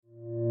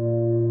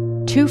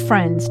Two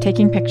friends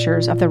taking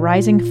pictures of the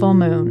rising full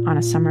moon on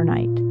a summer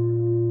night.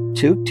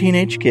 Two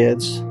teenage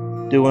kids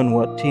doing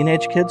what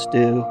teenage kids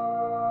do.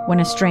 When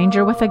a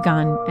stranger with a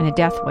gun and a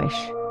death wish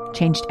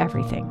changed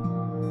everything.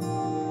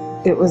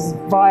 It was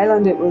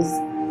violent, it was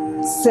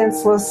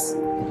senseless,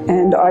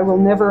 and I will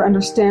never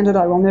understand it,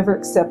 I will never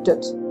accept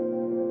it.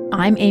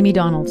 I'm Amy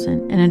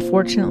Donaldson, and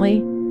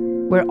unfortunately,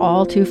 we're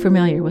all too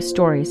familiar with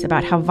stories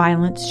about how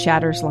violence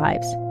shatters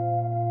lives.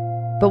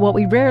 But what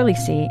we rarely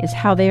see is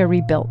how they are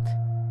rebuilt.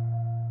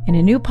 In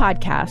a new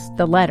podcast,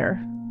 The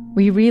Letter,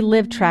 we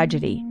relive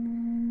tragedy,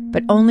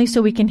 but only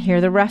so we can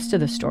hear the rest of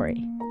the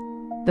story.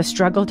 The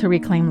struggle to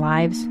reclaim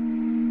lives,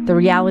 the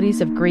realities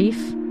of grief,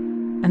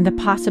 and the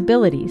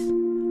possibilities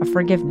of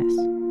forgiveness.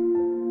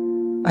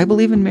 I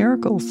believe in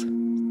miracles.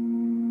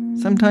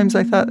 Sometimes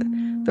I thought,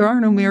 there are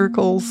no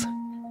miracles.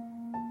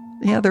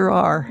 Yeah, there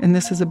are, and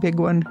this is a big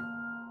one.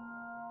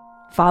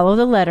 Follow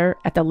The Letter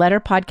at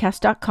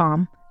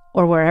theletterpodcast.com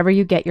or wherever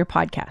you get your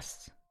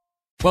podcasts.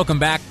 Welcome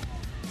back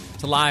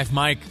to Live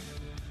Mike.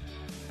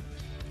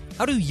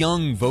 How do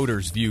young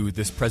voters view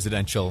this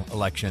presidential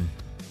election?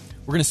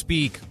 We're going to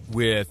speak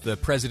with the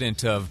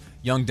president of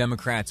Young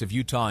Democrats of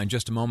Utah in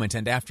just a moment,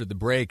 and after the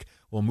break,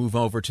 we'll move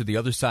over to the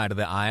other side of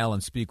the aisle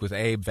and speak with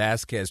Abe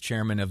Vasquez,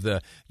 chairman of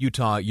the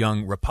Utah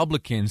Young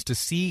Republicans, to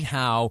see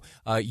how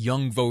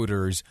young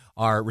voters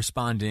are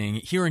responding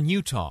here in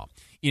Utah.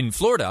 In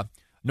Florida,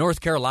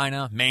 North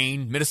Carolina,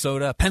 Maine,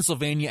 Minnesota,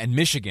 Pennsylvania, and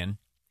Michigan,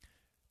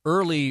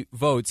 early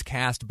votes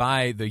cast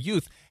by the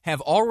youth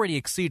have already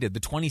exceeded the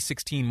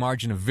 2016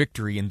 margin of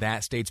victory in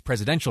that state's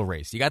presidential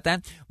race. You got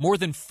that? More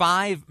than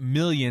 5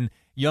 million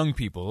young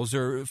people, those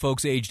are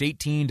folks aged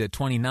 18 to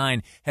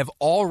 29, have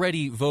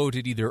already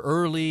voted either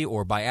early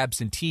or by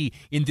absentee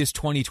in this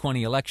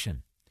 2020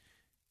 election,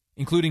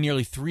 including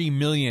nearly 3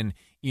 million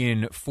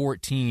in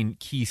 14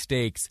 key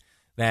states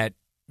that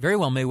very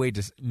well may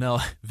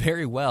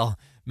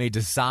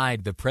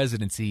decide the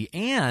presidency.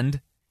 And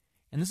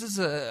this is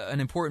an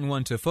important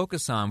one to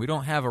focus on. We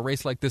don't have a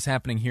race like this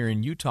happening here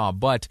in Utah,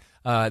 but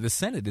the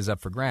Senate is up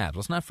for grabs.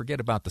 Let's not forget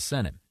about the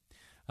Senate.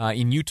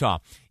 In Utah,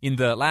 in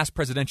the last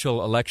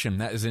presidential election,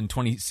 that is in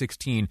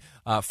 2016,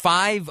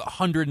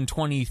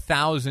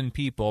 520,000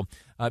 people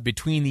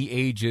between the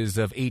ages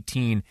of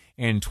 18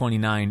 and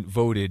 29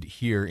 voted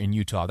here in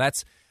Utah.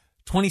 That's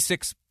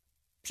 26,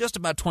 just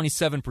about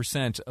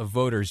 27% of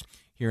voters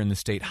here in the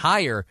state,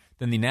 higher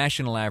than the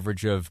national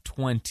average of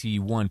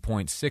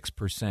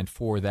 21.6%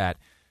 for that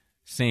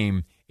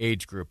same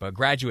age group. A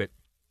graduate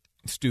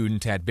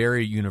student at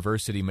Barry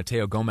University,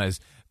 Mateo Gomez,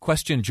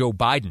 questioned Joe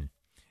Biden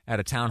at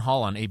a town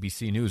hall on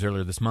ABC News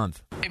earlier this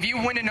month. If you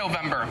win in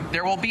November,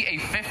 there will be a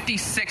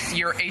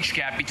 56-year age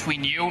gap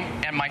between you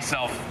and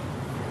myself.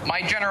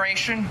 My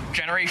generation,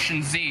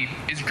 Generation Z,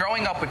 is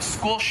growing up with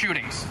school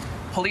shootings,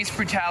 police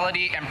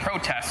brutality, and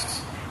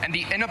protests, and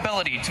the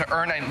inability to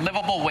earn a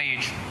livable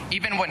wage,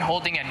 even when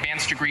holding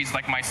advanced degrees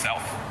like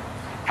myself.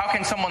 How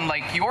can someone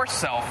like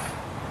yourself,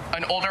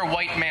 an older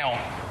white male,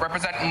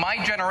 represent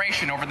my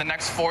generation over the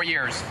next 4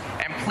 years?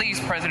 And please,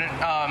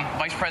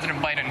 Vice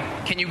President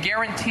Biden, can you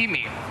guarantee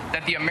me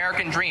that the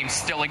American dream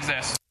still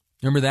exists?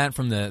 Remember that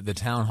from the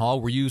town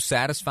hall? Were you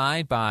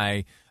satisfied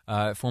by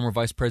former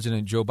Vice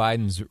President Joe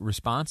Biden's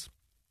response?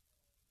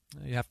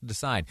 You have to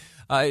decide.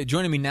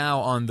 Joining me now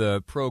on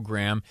the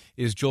program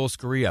is Joel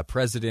Scaria,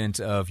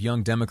 president of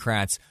Young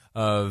Democrats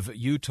of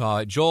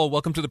Utah. Joel,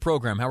 welcome to the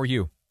program. How are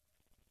you?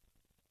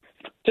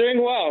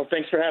 Doing well.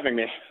 Thanks for having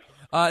me.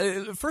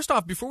 First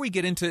off, before we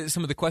get into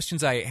some of the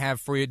questions I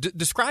have for you,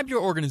 describe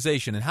your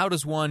organization and how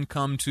does one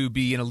come to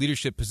be in a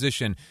leadership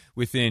position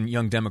within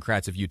Young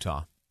Democrats of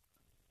Utah?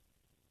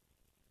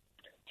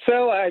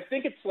 So I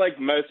think it's like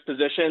most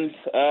positions.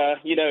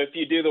 If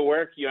you do the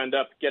work, you end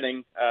up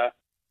getting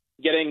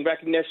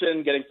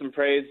recognition, getting some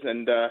praise,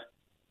 and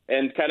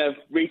kind of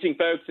reaching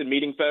folks and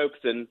meeting folks.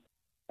 And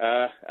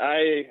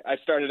I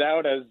started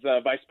out as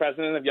vice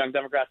president of Young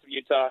Democrats of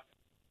Utah,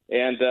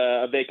 and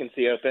a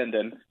vacancy opened,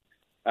 and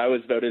I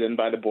was voted in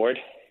by the board.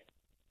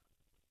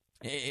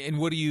 And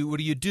what do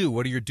you do?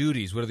 What are your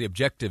duties? What are the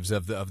objectives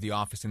of the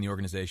office and the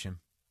organization?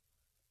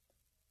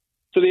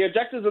 So the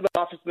objectives of the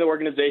office and the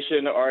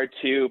organization are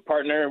to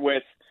partner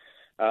with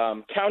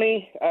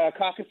county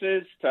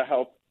caucuses to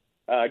help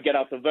get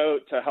out the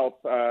vote, to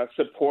help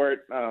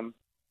support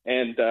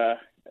and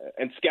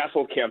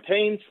scaffold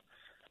campaigns.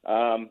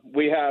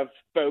 We have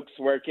folks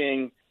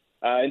working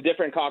in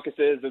different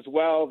caucuses as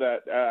well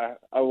that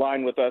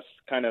align with us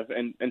kind of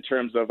in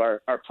terms of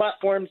our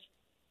platforms.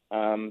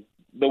 The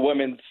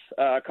Women's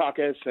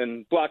Caucus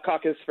and Black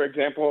Caucus, for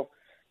example.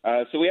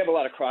 So we have a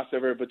lot of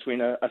crossover between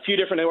a few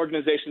different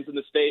organizations in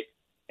the state.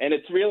 And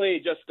it's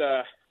really just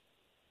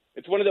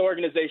it's one of the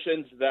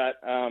organizations that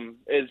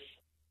is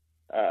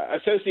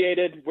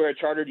associated. We're a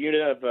chartered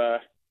unit of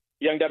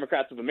Young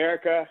Democrats of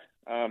America,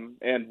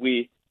 and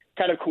we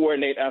kind of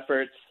coordinate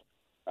efforts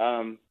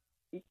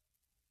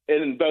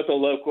in both a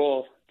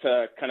local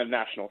to kind of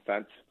national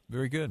sense.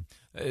 Very good.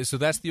 So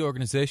that's the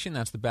organization.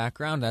 That's the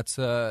background. That's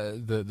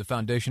the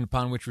foundation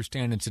upon which we're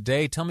standing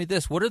today. Tell me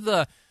this: what are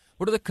the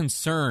What are the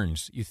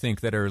concerns you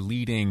think that are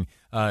leading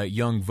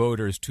young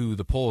voters to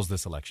the polls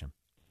this election?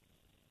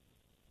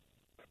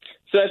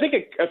 So I think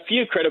a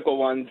few critical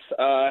ones.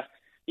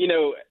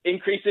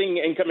 Increasing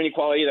income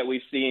inequality that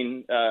we've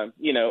seen,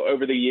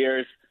 over the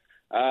years,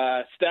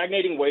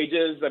 stagnating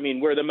wages. I mean,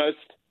 we're the most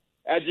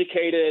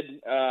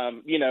educated,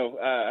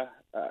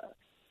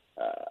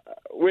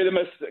 we're the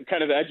most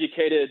kind of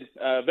educated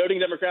voting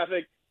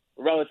demographic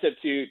relative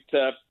to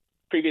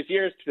previous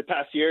years, to the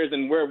past years,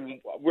 and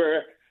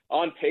we're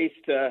on pace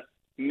to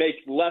make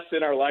less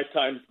in our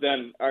lifetimes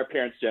than our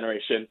parents'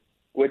 generation,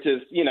 which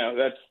is,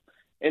 that's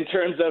in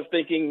terms of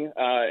thinking,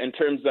 in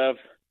terms of,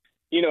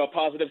 a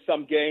positive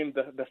sum game,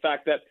 the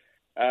fact that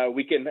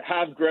we can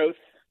have growth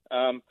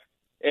and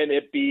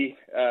it be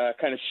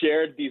kind of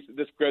shared,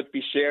 this growth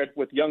be shared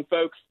with young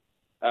folks.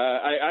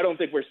 I don't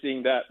think we're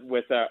seeing that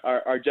with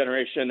our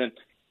generation, and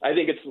I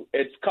think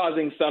it's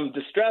causing some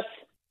distress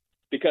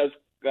because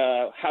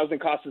housing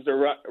costs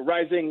are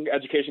rising,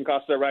 education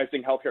costs are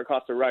rising, healthcare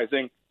costs are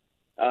rising,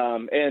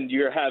 and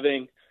you're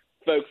having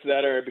folks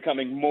that are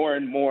becoming more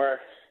and more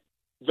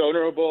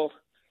vulnerable,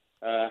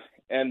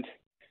 and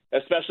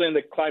especially in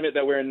the climate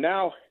that we're in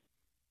now,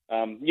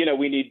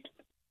 we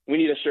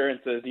need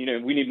assurances.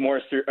 We need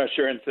more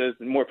assurances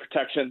and more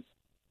protections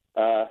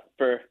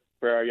for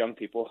our young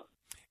people.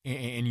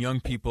 And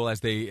young people, as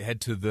they head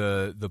to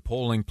the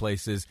polling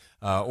places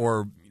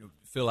or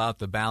fill out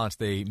the ballots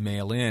they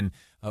mail in,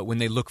 when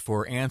they look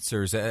for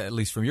answers, at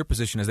least from your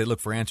position, as they look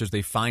for answers,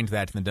 they find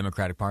that in the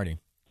Democratic Party.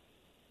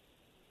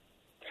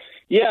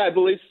 Yeah, I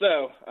believe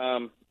so.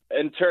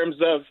 In terms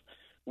of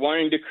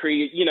wanting to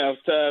create,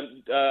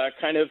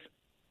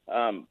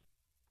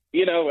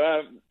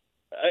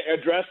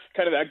 address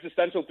kind of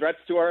existential threats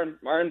to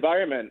our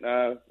environment,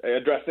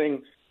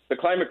 addressing the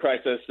climate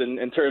crisis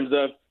in terms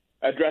of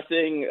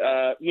addressing,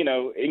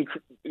 the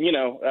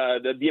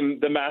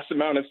mass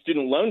amount of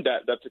student loan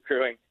debt that's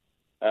accruing,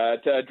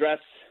 to address,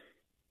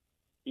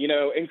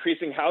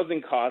 increasing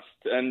housing costs,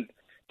 and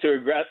to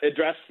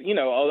address,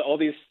 all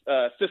these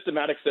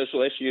systematic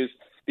social issues,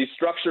 these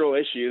structural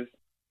issues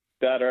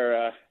that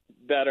are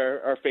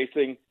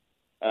facing,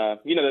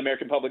 the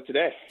American public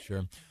today.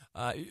 Sure.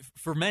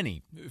 For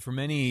many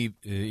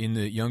in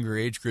the younger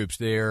age groups,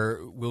 there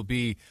will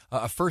be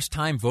a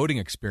first-time voting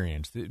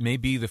experience. It may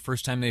be the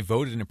first time they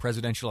voted in a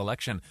presidential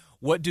election.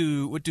 What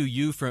do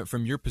you,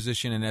 from your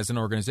position and as an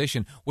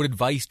organization, what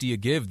advice do you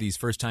give these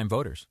first-time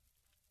voters?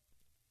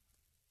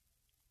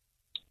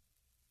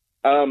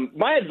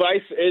 My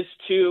advice is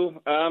to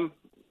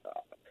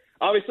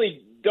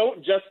obviously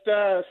don't just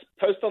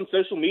post on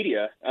social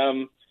media.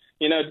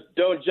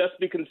 Don't just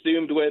be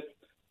consumed with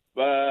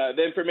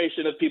the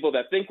information of people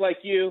that think like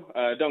you.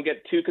 Don't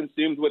get too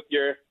consumed with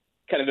your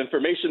kind of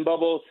information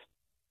bubbles.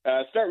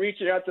 Start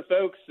reaching out to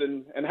folks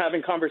and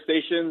having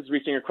conversations,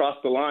 reaching across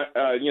the line,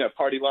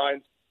 party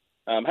lines,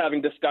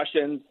 having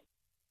discussions,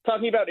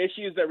 talking about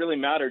issues that really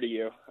matter to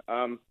you.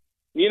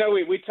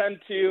 We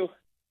tend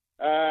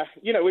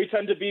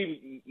to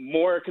be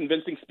more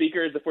convincing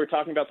speakers if we're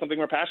talking about something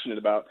we're passionate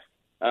about.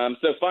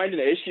 So find an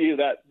issue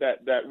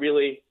that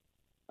really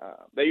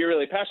that you're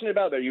really passionate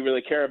about, that you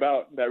really care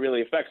about, that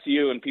really affects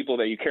you and people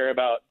that you care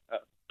about,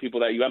 people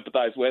that you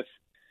empathize with,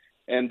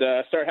 and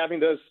start having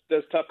those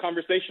tough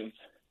conversations.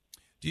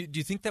 Do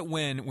you think that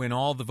when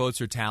all the votes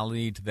are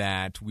tallied,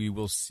 that we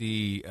will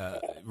see,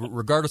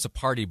 regardless of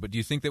party, but do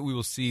you think that we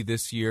will see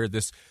this year,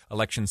 this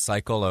election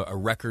cycle, a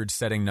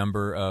record-setting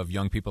number of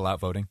young people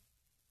out voting?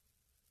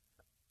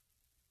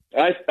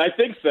 I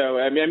think so.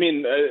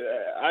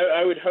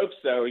 I would hope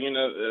so.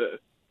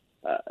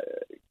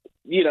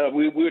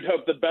 We would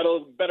hope the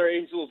better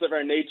angels of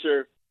our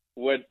nature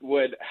would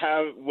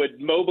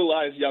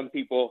mobilize young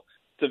people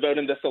to vote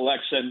in this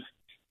election,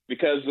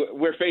 because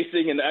we're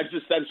facing an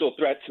existential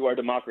threat to our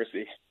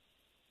democracy.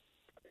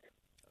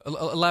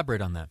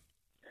 Elaborate on that.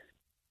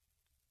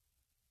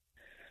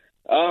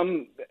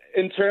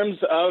 In terms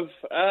of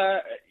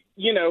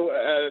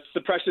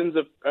suppressions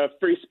of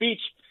free speech,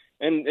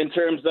 in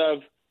terms of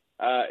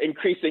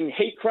increasing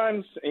hate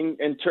crimes,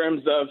 in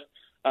terms of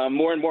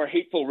more and more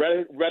hateful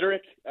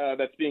rhetoric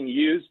that's being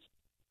used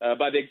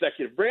by the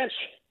executive branch.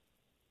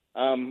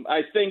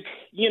 I think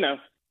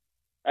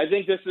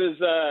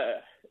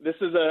this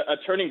is a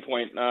turning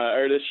point,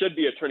 or this should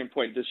be a turning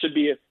point. This should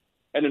be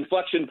an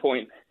inflection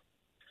point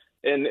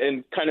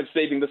in kind of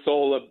saving the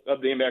soul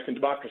of the American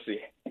democracy.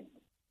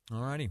 All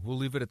righty. We'll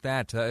leave it at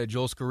that.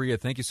 Joel Scaria,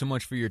 thank you so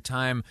much for your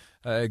time.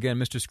 Again,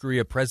 Mr.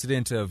 Scaria,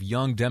 president of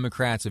Young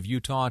Democrats of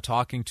Utah,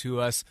 talking to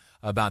us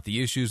about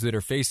the issues that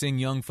are facing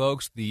young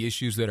folks, the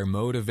issues that are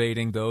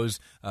motivating those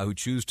who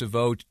choose to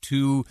vote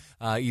to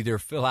either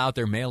fill out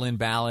their mail-in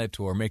ballot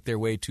or make their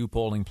way to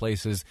polling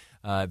places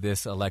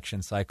this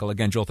election cycle.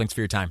 Again, Joel, thanks for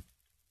your time.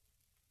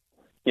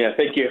 Yeah,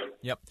 thank you.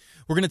 Yep.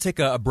 We're going to take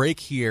a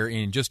break here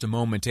in just a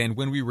moment, and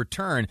when we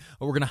return,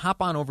 we're going to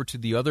hop on over to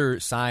the other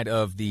side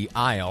of the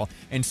aisle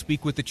and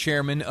speak with the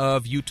chairman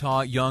of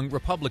Utah Young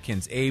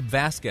Republicans, Abe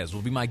Vasquez,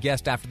 will be my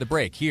guest after the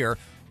break here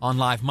on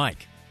Live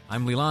Mike.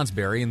 I'm Lee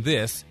Lonsberry, and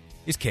this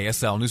is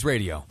KSL News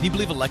Radio. Can you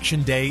believe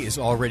Election Day is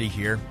already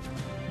here?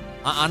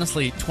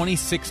 Honestly,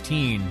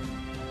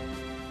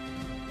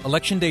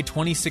 Election Day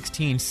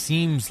 2016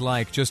 seems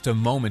like just a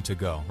moment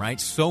ago, right?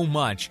 So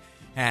much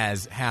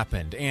has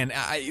happened. And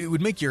it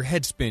would make your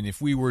head spin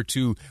if we were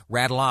to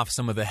rattle off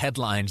some of the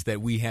headlines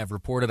that we have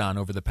reported on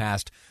over the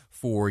past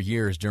 4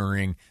 years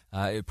during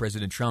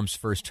President Trump's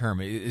first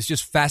term. It's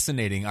just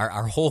fascinating.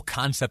 Our whole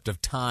concept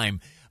of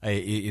time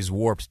is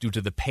warped due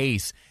to the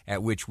pace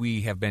at which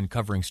we have been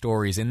covering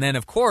stories. And then,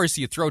 of course,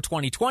 you throw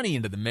 2020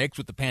 into the mix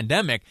with the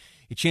pandemic.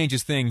 It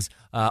changes things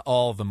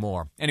all the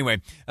more.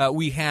 Anyway,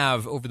 we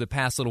have, over the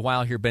past little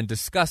while here, been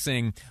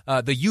discussing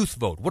the youth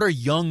vote. What are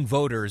young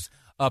voters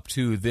up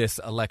to this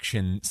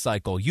election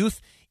cycle?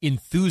 Youth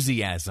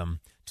enthusiasm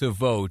to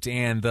vote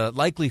and the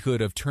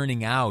likelihood of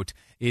turning out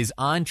is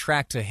on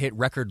track to hit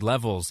record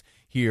levels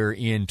here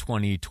in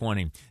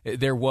 2020.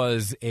 There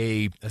was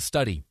a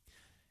study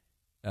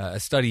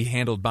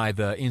handled by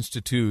the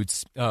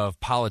Institutes of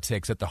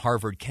Politics at the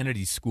Harvard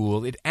Kennedy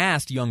School. It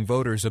asked young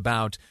voters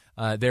about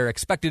their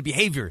expected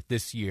behavior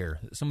this year.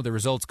 Some of the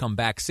results come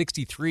back.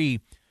 63%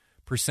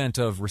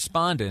 of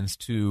respondents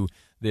to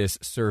this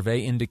survey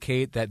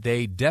indicate that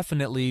they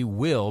definitely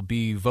will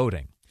be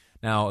voting.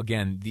 Now,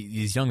 again,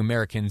 these young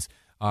Americans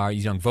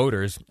these young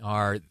voters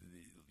are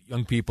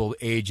young people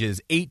ages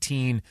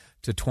 18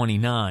 to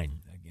 29.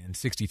 Again,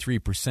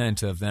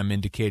 63% of them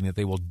indicating that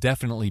they will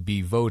definitely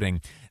be voting.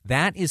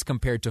 That is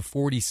compared to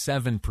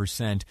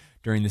 47%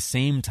 during the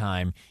same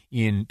time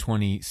in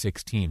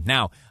 2016.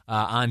 Now,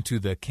 on to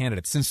the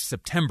candidates. Since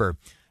September,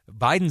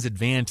 Biden's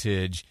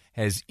advantage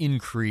has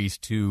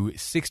increased to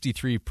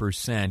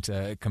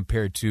 63%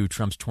 compared to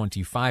Trump's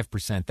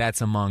 25%. That's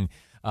among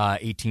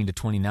 18 to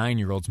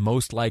 29-year-olds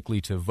most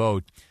likely to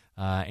vote.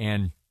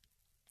 And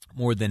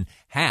more than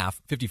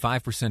half,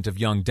 55% of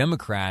young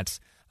Democrats,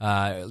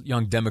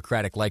 young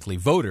Democratic likely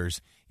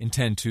voters,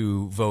 intend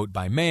to vote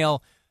by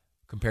mail,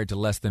 compared to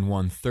less than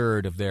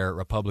one-third of their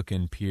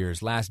Republican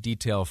peers. Last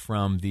detail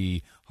from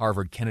the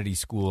Harvard Kennedy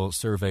School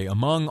survey.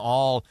 Among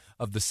all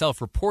of the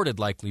self-reported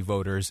likely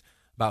voters,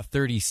 about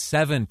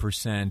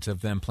 37%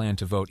 of them plan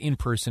to vote in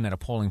person at a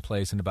polling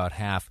place, and about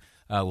half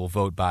will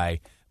vote by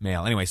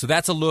mail. Anyway, so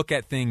that's a look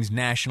at things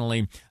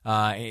nationally.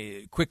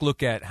 A quick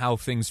look at how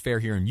things fare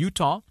here in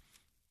Utah,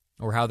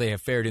 or how they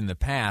have fared in the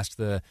past.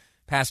 The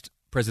past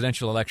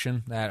presidential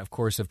election, that, of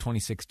course, of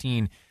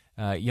 2016,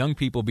 young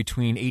people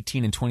between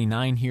 18 and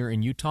 29 here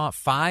in Utah,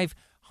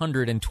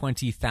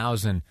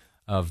 520,000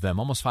 of them,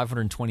 almost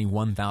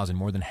 521,000,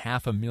 more than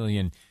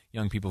 500,000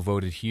 young people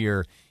voted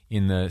here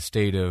in the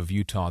state of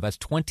Utah. That's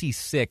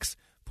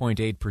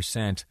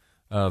 26.8%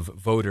 of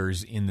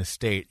voters in the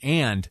state.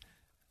 And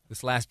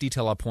this last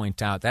detail I'll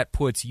point out, that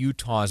puts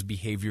Utah's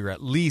behavior,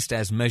 at least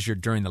as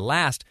measured during the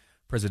last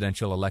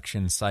presidential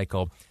election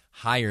cycle,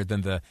 higher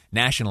than the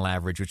national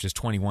average, which is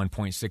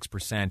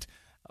 21.6%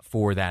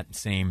 for that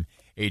same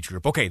age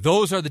group. Okay,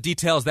 those are the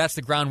details. That's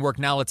the groundwork.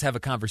 Now let's have a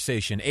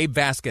conversation. Abe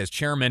Vasquez,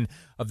 chairman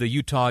of the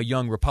Utah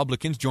Young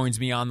Republicans, joins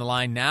me on the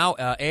line now.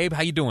 Abe,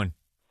 how you doing?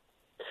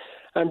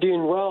 I'm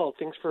doing well.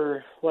 Thanks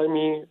for letting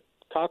me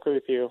talk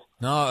with you.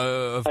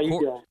 No, of course. How you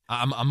doing?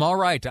 I'm all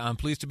right. I'm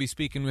pleased to be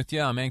speaking with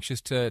you. I'm anxious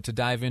to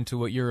dive into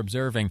what you're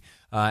observing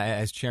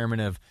as chairman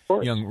of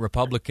Young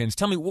Republicans.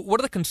 Tell me, what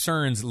are the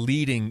concerns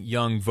leading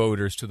young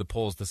voters to the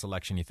polls this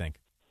election, you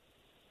think?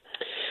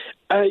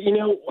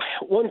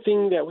 One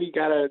thing that we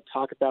got to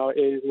talk about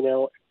is,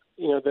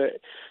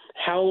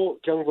 how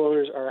young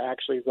voters are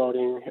actually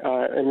voting.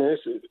 And this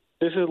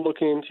is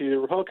looking into the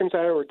Republican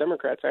side or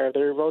Democrat side.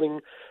 They're voting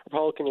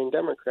Republican and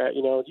Democrat.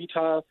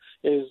 Utah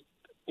is,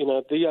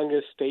 the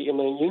youngest state in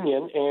the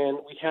union, and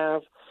we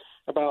have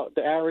about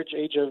the average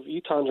age of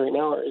Utahns right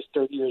now is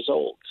 30 years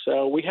old.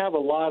 So we have a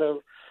lot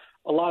of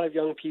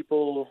young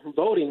people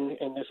voting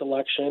in this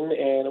election,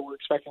 and we're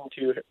expecting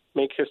to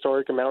make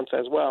historic amounts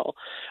as well.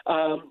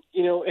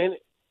 And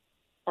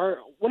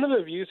one of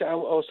the views I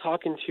was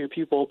talking to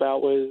people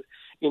about was,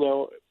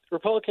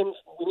 Republicans,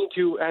 we need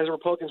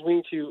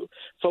to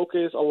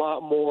focus a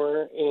lot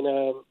more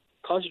in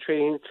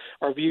concentrating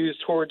our views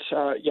towards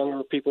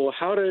younger people,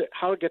 how to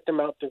get them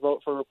out to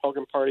vote for the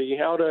Republican Party,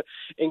 how to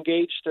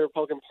engage the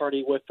Republican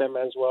Party with them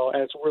as well,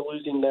 as we're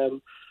losing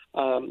them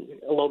a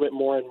little bit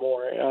more and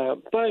more.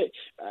 But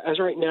as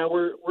right now,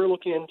 we're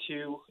looking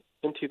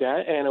into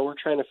that, and we're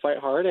trying to fight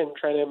hard and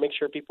trying to make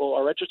sure people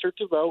are registered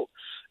to vote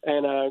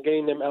and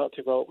getting them out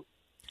to vote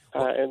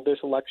in this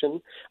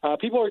election.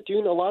 People are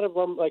doing a lot of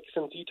them, like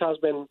since Utah's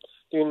been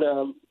doing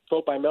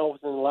vote by mail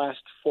within the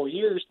last 4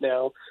 years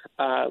now.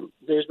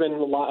 There's been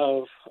a lot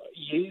of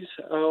ease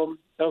of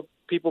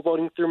people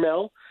voting through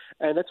mail,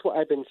 and that's what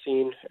I've been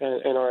seeing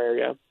in our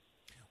area.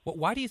 Well,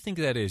 why do you think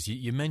that is?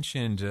 You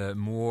mentioned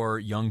more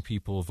young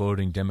people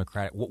voting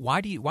Democratic.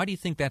 Why do you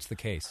think that's the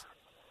case?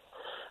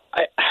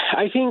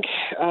 I think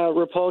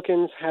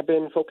Republicans have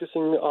been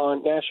focusing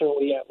on,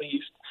 nationally at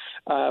least,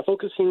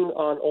 focusing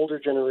on older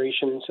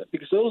generations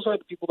because those are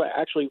the people that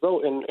actually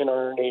vote in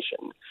our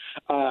nation.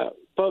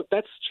 But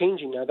that's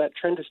changing now. That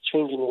trend is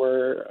changing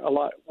where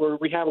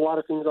we have a lot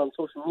of things on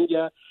social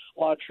media, a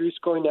lot of truths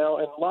going out,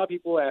 and a lot of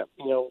people at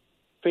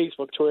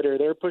Facebook, Twitter,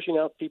 they're pushing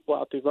out people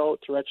out to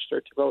vote, to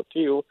register to vote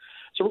too.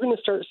 So we're going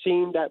to start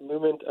seeing that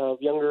movement of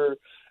younger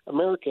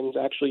Americans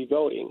actually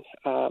voting.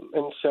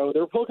 And so the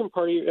Republican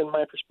Party, in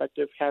my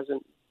perspective,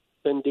 hasn't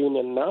been doing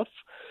enough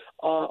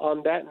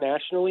on that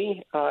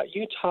nationally.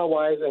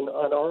 Utah-wise and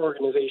on our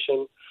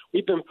organization,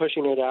 we've been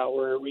pushing it out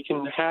where we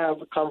can have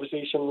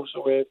conversations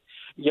with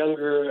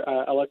younger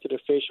elected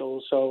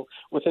officials. So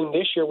within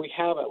this year, we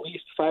have at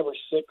least 5 or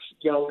 6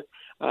 young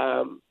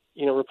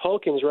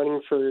Republicans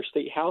running for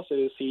state House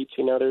seats.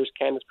 There's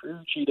Candace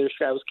Perucci, there's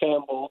Travis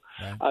Campbell.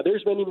 Right.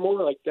 There's many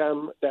more like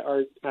them that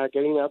are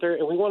getting out there,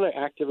 and we want to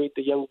activate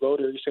the young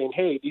voters saying,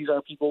 hey, these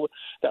are people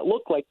that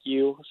look like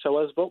you, so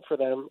let's vote for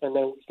them, and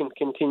then we can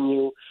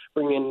continue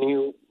bringing in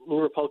new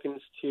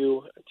Republicans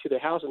to the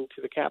House and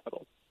to the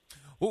Capitol.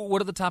 Well,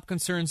 what are the top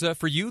concerns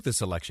for you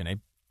this election, Abe?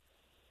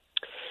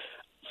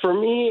 For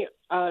me,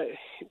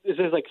 is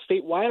this like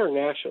statewide or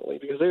nationally?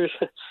 Because there's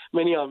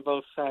many on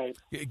both sides.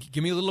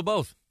 Give me a little of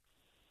both.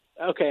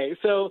 Okay,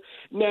 so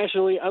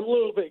nationally, I'm a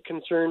little bit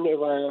concerned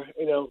of our,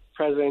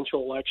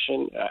 presidential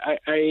election.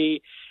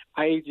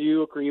 I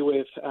do agree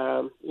with,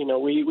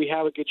 we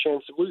have a good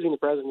chance of losing the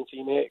presidency,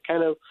 and it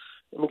kind of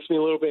makes me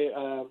a little bit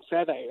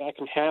sad that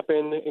can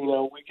happen.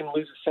 We can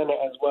lose the Senate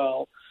as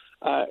well.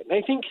 And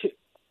I think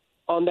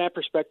on that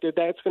perspective,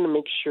 that's going to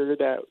make sure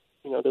that,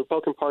 the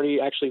Republican Party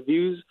actually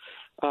views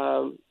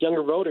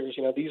younger voters.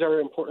 These are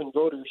important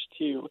voters,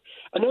 too.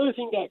 Another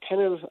thing that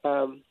kind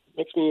of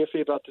makes me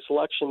iffy about this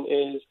election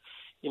is,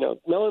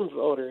 mail-in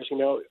voters.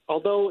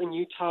 Although in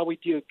Utah we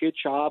do a good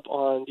job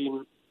on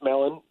the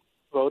mail-in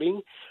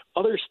voting,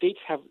 other states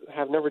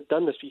have never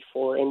done this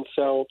before. And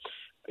so,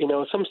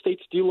 some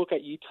states do look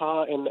at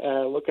Utah and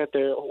look at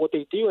what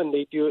they do, and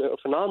they do a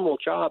phenomenal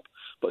job.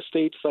 But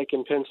states like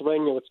in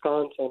Pennsylvania,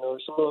 Wisconsin, or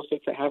some of those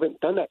states that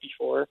haven't done that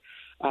before,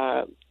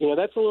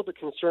 that's a little bit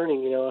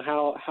concerning.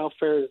 How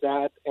fair is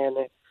that? And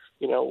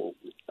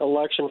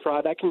election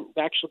fraud that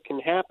can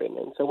happen,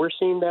 and so we're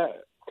seeing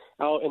that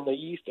out in the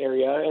East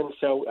area, and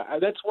so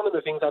that's one of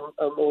the things I'm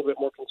a little bit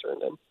more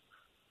concerned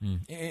in.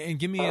 And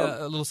give me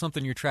a little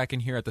something you're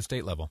tracking here at the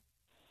state level.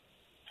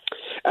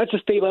 At the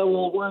state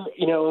level,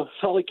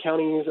 Salt Lake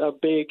County is a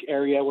big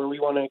area where we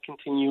want to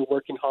continue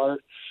working hard,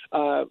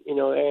 and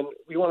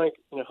we want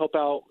to help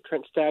out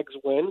Trent Staggs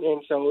win.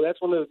 And so that's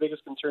one of the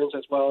biggest concerns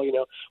as well.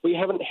 We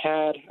haven't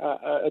had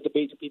a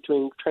debate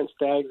between Trent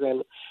Staggs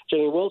and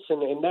Jenny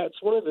Wilson, and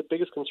that's one of the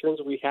biggest concerns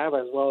that we have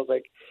as well.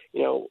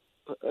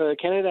 A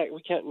candidate,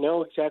 we can't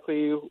know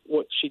exactly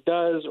what she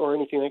does or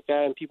anything like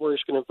that, and people are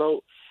just going to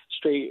vote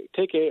straight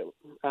ticket,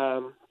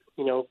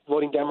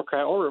 voting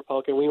Democrat or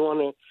Republican. We want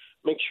to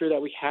make sure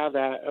that we have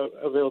that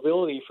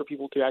availability for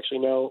people to actually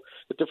know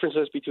the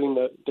differences between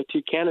the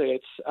two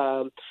candidates.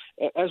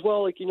 As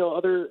well,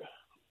 other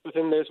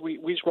within this, we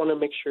just want to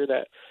make sure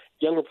that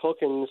young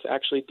Republicans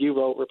actually do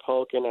vote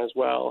Republican as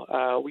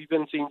well. We've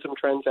been seeing some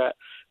trends that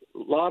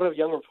a lot of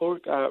young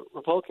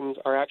Republicans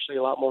are actually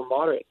a lot more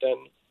moderate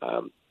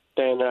than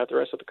the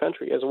rest of the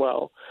country as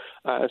well.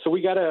 So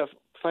we got to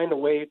find a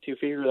way to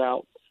figure it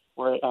out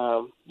where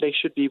they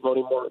should be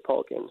voting more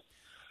Republicans.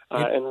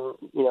 And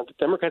the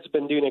Democrats have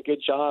been doing a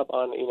good job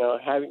on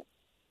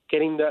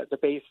getting the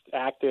base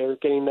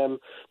active, getting them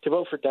to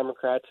vote for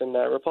Democrats, and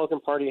the Republican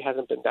Party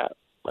hasn't been that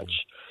much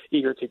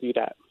eager to do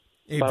that.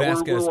 Abe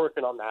Vasquez, we're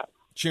working on that.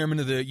 Chairman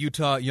of the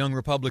Utah Young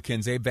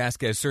Republicans, Abe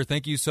Vasquez. Sir,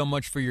 thank you so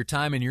much for your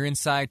time and your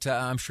insight.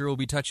 I'm sure we'll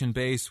be touching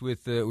base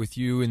with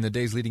you in the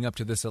days leading up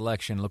to this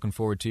election. Looking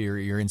forward to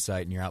your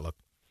insight and your outlook.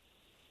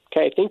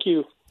 Okay, thank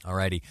you. All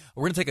righty.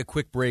 We're going to take a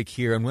quick break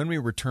here, and when we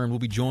return, we'll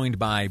be joined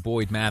by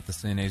Boyd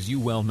Matheson. As you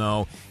well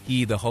know,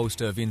 he, the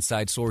host of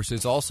Inside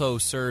Sources, also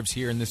serves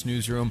here in this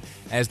newsroom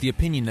as the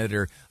opinion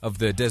editor of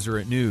the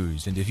Deseret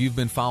News. And if you've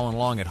been following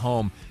along at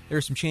home, there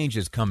are some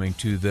changes coming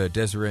to the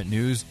Deseret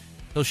News.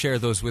 He'll share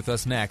those with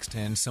us next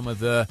and some of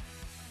the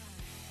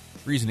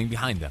reasoning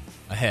behind them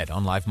ahead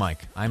on Live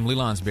Mike. I'm Lee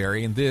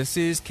Lonsberry, and this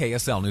is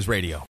KSL News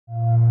Radio.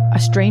 A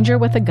stranger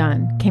with a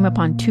gun came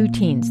upon 2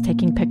 teens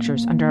taking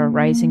pictures under a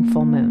rising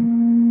full moon.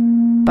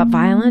 But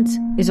violence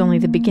is only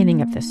the beginning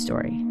of this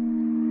story.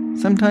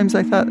 Sometimes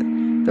I thought,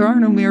 there are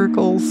no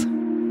miracles.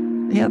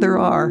 Yeah, there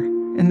are,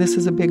 and this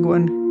is a big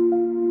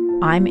one.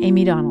 I'm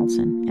Amy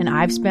Donaldson, and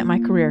I've spent my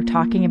career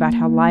talking about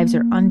how lives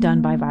are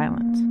undone by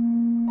violence.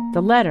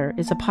 The Letter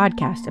is a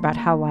podcast about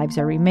how lives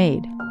are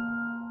remade.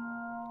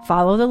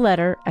 Follow The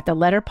Letter at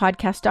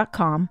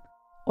theletterpodcast.com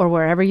or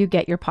wherever you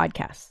get your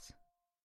podcasts.